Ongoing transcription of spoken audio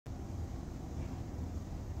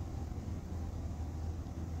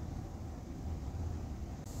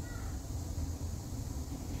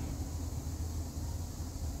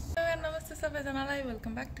सबैजनालाई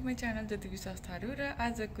welcome back to my channel ज्योति विश्वास थारू र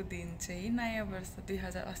आजको दिन चाहिँ नयाँ वर्ष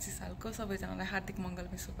 2080 सालको सबैजनालाई हार्दिक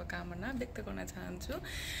मङ्गलमय शुभकामना व्यक्त गर्न चाहन्छु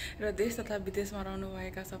र देश तथा विदेशमा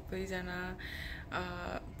रहनुभएका सबैजना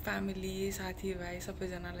फ्यामिली साथीभाइ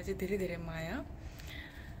सबैजनालाई चाहिँ धेरै धेरै माया।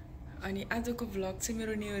 अनि आजको भ्लग चाहिँ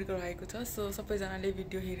मेरो न्यू इयरको रहेको छ, सो सबैजनाले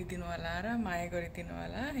भिडियो हेरिदिनु होला र माया गरिदिनु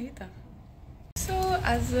होला है त। सो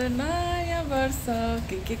आज नयाँ वर्ष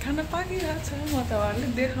के खान पाकिरहेछ म तपाईँहरूले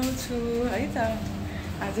देखाउँछु है त।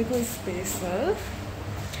 आजको स्पेसल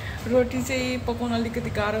रोटी चाहिँ पकाउन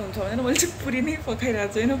अलिकति गाह्रो हुन्छ भनेर मैले चाहिँ पुरी नै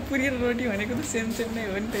पकाइरहेको छु होइन। पुरी र रोटी भनेको त सेम नै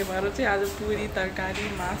हो नि, त्यही भएर चाहिँ आज पुरी तरकारी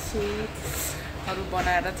मासुहरू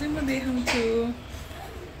बनाएर चाहिँ म देखाउँछु।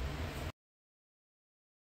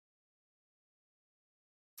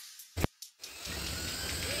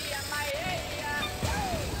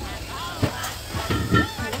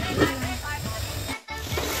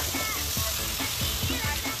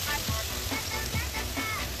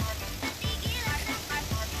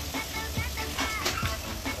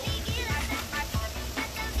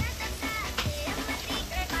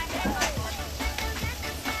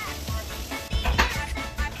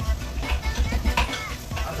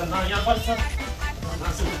 यहाँ पर्छ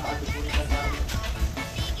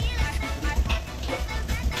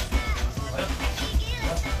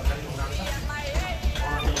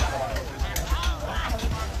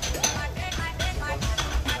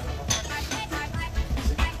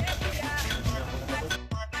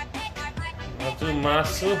हजुर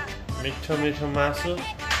मासु, मिठो मिठो मासु।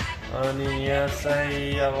 अनि यहाँ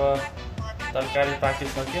चाहिँ अब तरकारी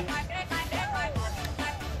पाकिसक्यो।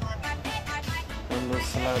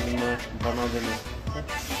 सलादमा बनाउँदैन।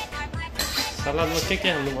 सलादमा के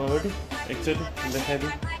हाल्नुभयो अगाडि एकचोटि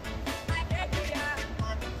देखाइदिउँ।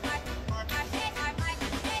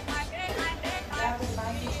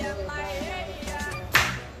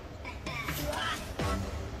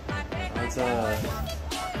 आज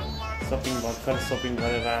भर्खर सपिङ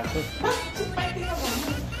गरेर आएको।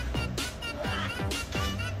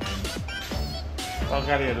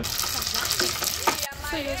 तरकारीहरू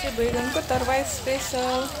यो चाहिँ बैगनको तरवाई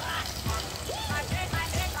स्पेसल।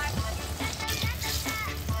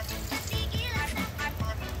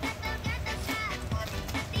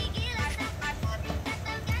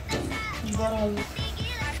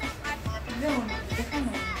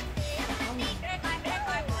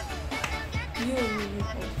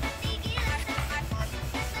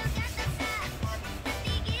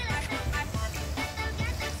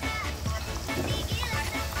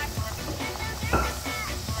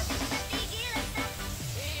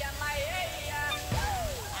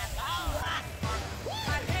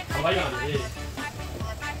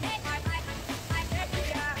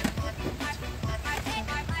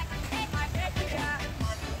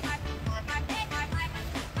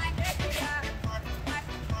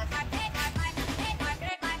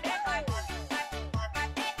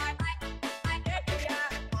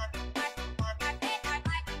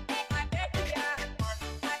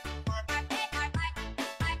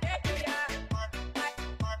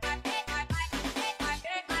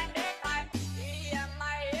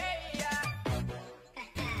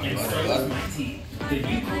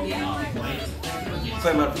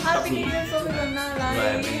 Happy New Year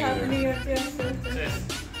सबैजनालाई। Happy New Year।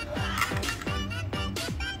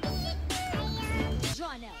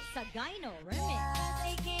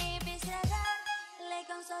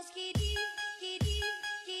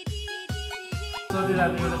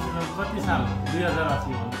 कति साल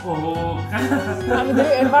 2080 ओहो हामी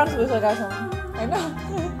धेरै एडभान्स भइसकेका छौँ होइन।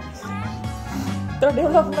 तर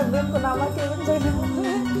डेभलपमेन्ट ब्रेनको नाममा केही पनि छैन।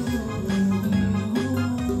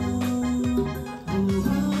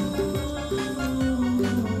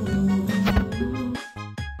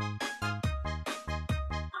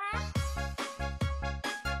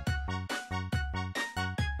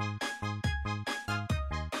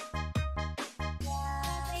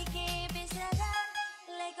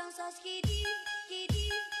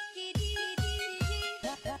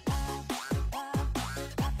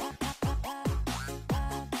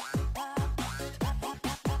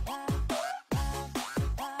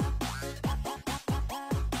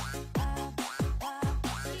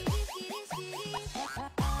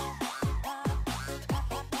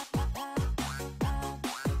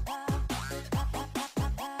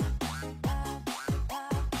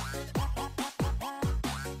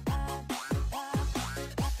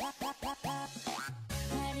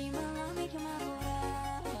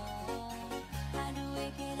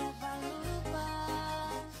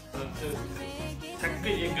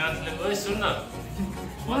 ठ्याक्कै एक गाछले ओइ सुन न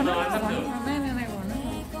भन्न भन्छ त्यो नै भन्नु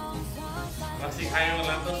रक्सी खायो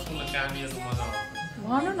होला त सुन कामीहरु मजा आउँछ।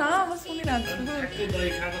 भन्नु न म सुनिरहेको छु ठ्याक्कै दही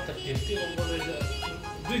खाएको त टेस्टी अम्बल रहेछ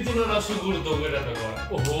 2-3 वटा सुँगुर दोगेर त घर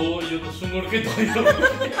ओहो यो त सुँगुरकै दही हो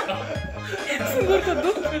सुँगुरको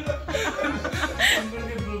दुध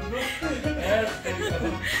सुँगुरकै दुध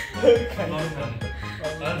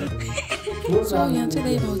सो यहाँ चाहिँ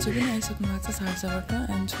दाइ भाउजू पनि आइसक्नु भएको छ सार्जाबाट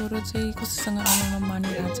एन्ड छोरो चाहिँ कसैसँग आउन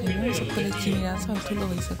मानिरहेको छैन सबैले चिनिरहेको छ ठुलो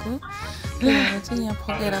भइसक्यो त्यही भएर चाहिँ यहाँ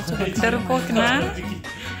फकेर छ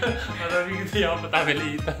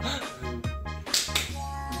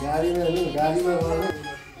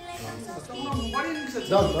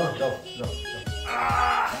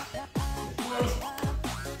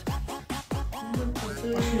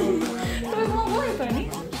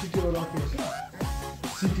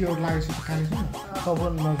सिटीहरू लागेपछि त खाने छैन तब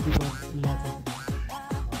नजिक ल्याएको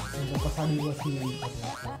अन्त पछाडि बसी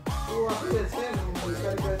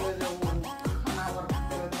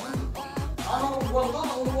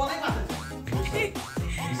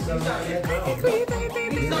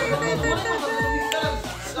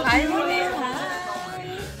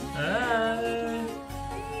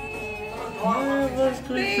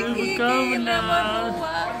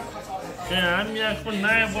हामी आफ्नो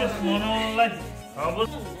नयाँ वर्ष मनाउनलाई अब 11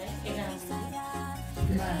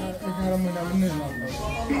 महिना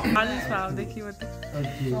पनि भाउदेखि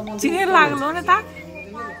चिनेर लाग्लो न त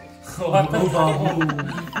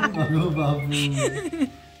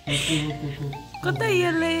कता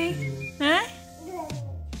यसले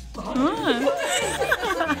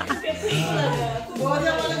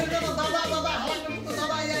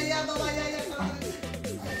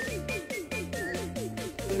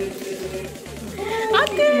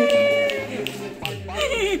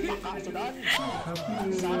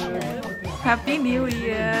Happy New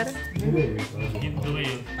Year.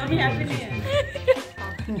 Happy New Year.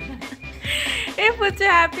 Pucha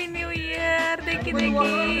Happy New Year. Dekhi.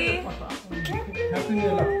 Happy New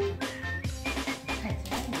Year.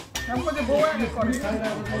 हमको जो बोआ है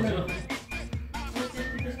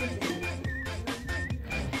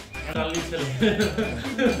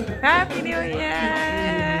Happy New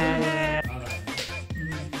Year.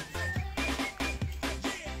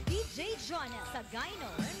 DJ Jonas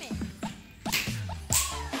Againo.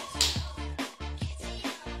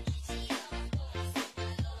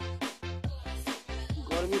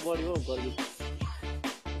 गर्मी बढ्यो गर्मी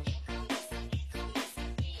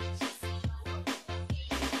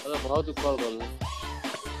अरे बहुत कल गर्नु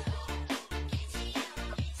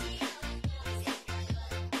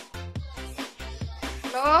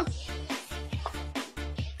हेलो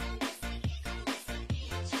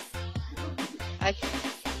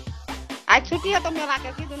आज छुट्टी है तो मेरा के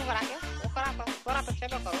की दोनों करा के ओकरा तो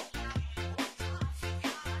छेबे करो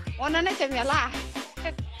ओने नहीं छे मेला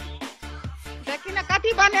देखी ना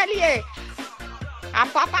कथी बनेलिए आ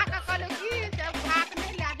पापा का कहले की से भात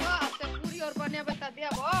नहीं ला दो से पूरी और बनेबे त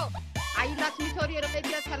देबो आई लक्ष्मी छोरी और कह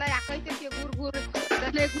दिया छले आ कहते के गुड़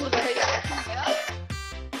दले गुड़ रहे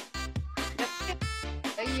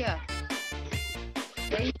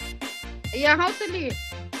या हौसली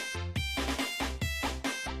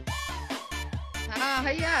हां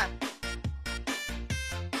हैया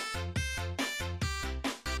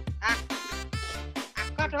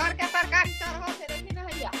कटहर के तरकारी चढ़ो से देखी ना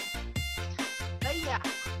हैया हैया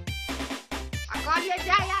आ कहलिए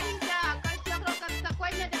जाय आनी जा कैसे ओकरो त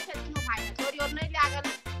कोई नहीं देखे दुनु भाई छोरी और नहीं लागल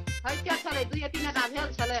हैते छले 2-3 टा भेल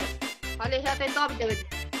छले कहले हेते तब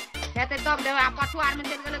देबे आ पठुआर में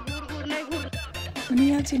चल गेले गुड़ नहीं गुड़ अनि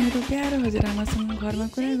यहाँ चाहिँ मेरो प्यारो हजुरआमासँग घरमा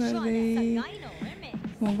कुरा गर्दै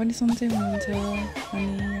म पनि सन्चै हुनुहुन्छ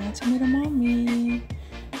अनि यहाँ चाहिँ मेरो मम्मी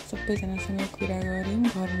सबैजनासँग कुरा गऱ्यौँ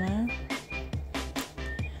घरमा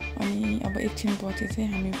अनि अब एकछिन पछि चाहिँ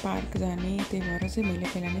हामी पार्क जाने त्यही भएर चाहिँ मैले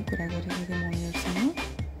पहिला नै कुरा गरेको थिएँ मम्मीहरूसँग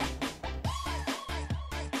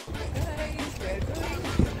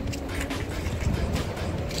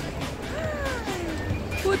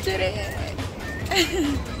पुचरे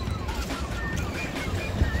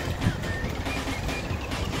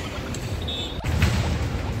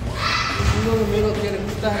मेरो के अरे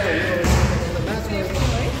कुत्ता है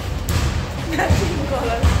म्याचिङ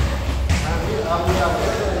कलर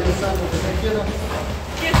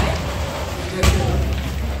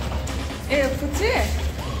ए पुचे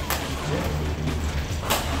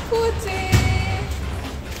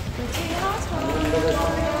यहाँ छ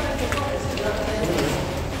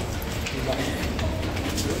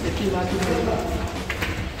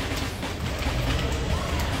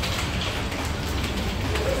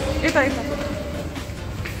यता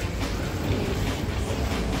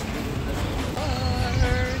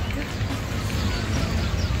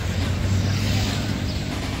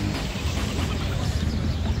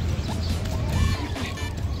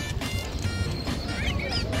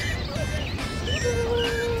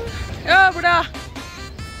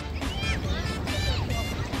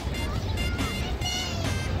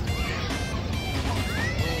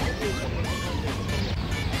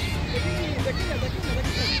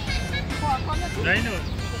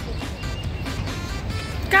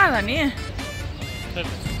कहाँ जाने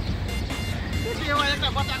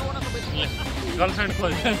गर्लफ्रेन्ड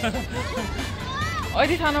खोज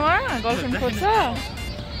अहिले ठाउँमा गर्लफ्रेन्ड खोज्छ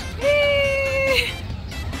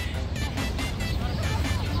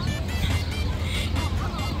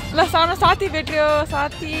ल सानो साथी भेट्यो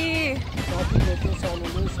साथी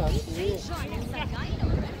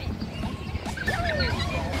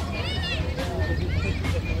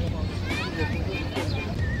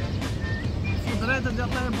तो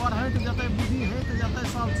जाता है बड़ है तो जाता है बुद्धि है तो जाता है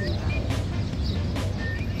सब चीज है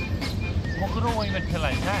मकरो वहीं में ठेला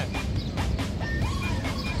है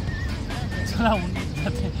चला उन्हीं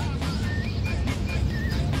जाते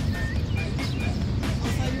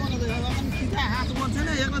हाथ बन्छ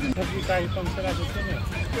नि एक दिन सब्जी का आइटम चला देते हैं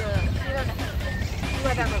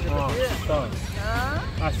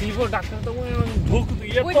सीवो डॉक्टर तो वो ढुक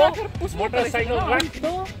ये तो मोटरसाइकिल रख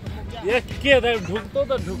दो ये के दा ढुकतो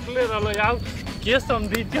त ढुकले रहल यार के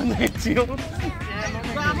सम्झी के नै छियो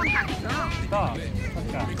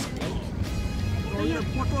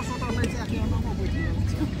फोटो सोटो लै चाहिँ आखिरमा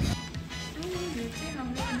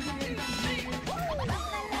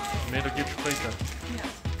मेरो गिफ्ट खोइ त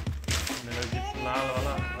मेरो गिफ्ट लाल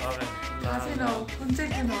वाला अरे लाल कुन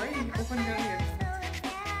चाहिँ किन्नु है ओपन गरेर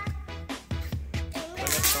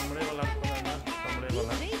कमरे वाला कमरे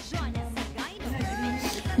वाला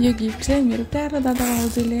यो गिफ्ट चाहिँ मेरो प्यारो दादा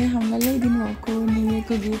भाउजूले हामीलाई ल्याइदिनु भएको न्यू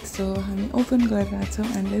इयरको गिफ्ट हो हामी ओपन गरिरहेको छौँ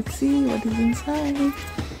and let's see what is inside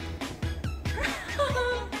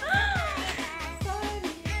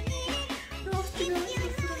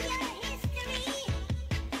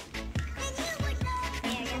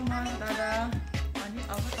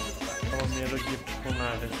मेरो गिफ्ट खोल्न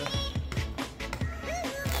आएको छ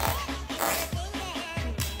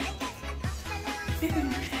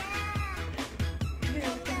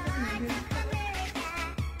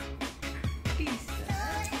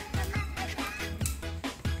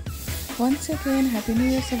Once again, Happy New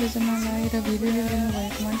Year सबैजनालाई र भिडियो हेर्नु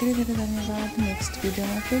भएकोमा धेरै धेरै धन्यवाद नेक्स्ट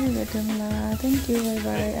भिडियोमा फेरि भेटौँला thank you by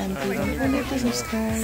by and please don't forget to subscribe